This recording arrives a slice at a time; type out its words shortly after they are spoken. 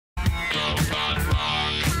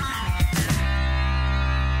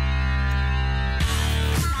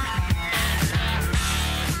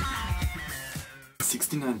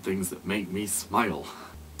69 things that make me smile.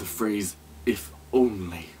 The phrase, if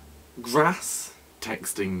only. Grass,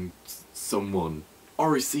 texting someone,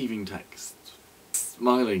 or receiving text.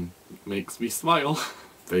 Smiling makes me smile.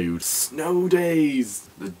 Food, snow days,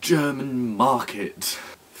 the German market.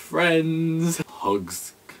 Friends,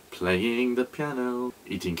 hugs, playing the piano,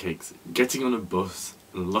 eating cakes, getting on a bus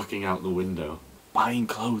and looking out the window. Buying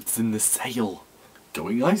clothes in the sale.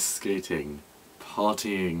 Going ice skating.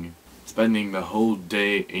 Partying. Spending the whole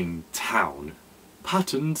day in town.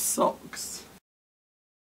 Patterned socks.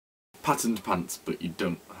 Patterned pants, but you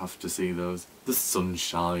don't have to see those. The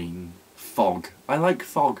sunshine. Fog. I like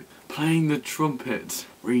fog. Playing the trumpet.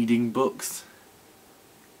 Reading books.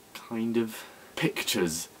 Kind of.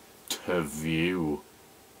 Pictures. To view.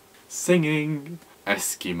 Singing.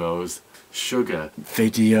 Eskimos. Sugar.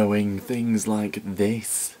 Videoing things like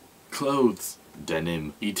this. Clothes.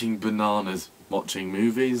 Denim. Eating bananas. Watching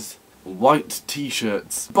movies. White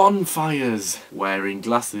t-shirts. Bonfires. Wearing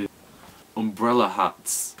glasses. Umbrella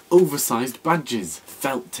hats. Oversized badges.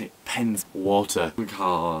 Felt tip pens. Water.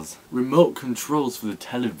 Cars. Remote controls for the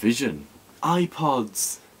television.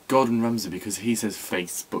 iPods. Gordon Ramsay because he says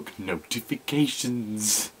Facebook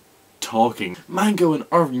notifications. Talking. Mango and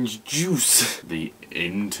orange juice. The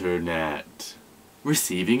internet.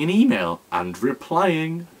 Receiving an email and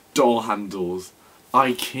replying. Door handles.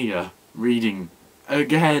 IKEA. Reading.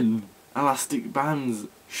 Again. Elastic bands.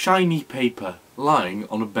 Shiny paper. Lying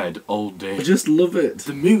on a bed all day. I just love it.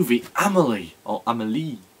 The movie Amelie. Or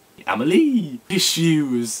Amelie. Amelie.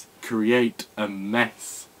 Tissues. Create a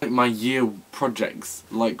mess. Like my year projects.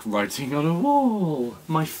 Like writing on a wall.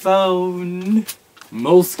 My phone.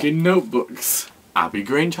 Moleskine notebooks. Abbey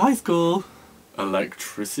Grange High School.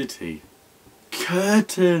 Electricity.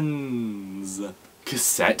 Curtains.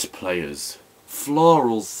 Cassette players.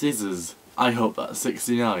 Floral scissors. I hope that's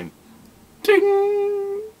 69.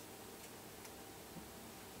 Ding!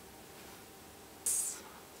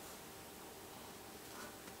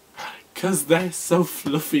 'Cause they're so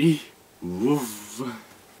fluffy. Woof.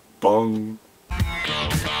 Bong.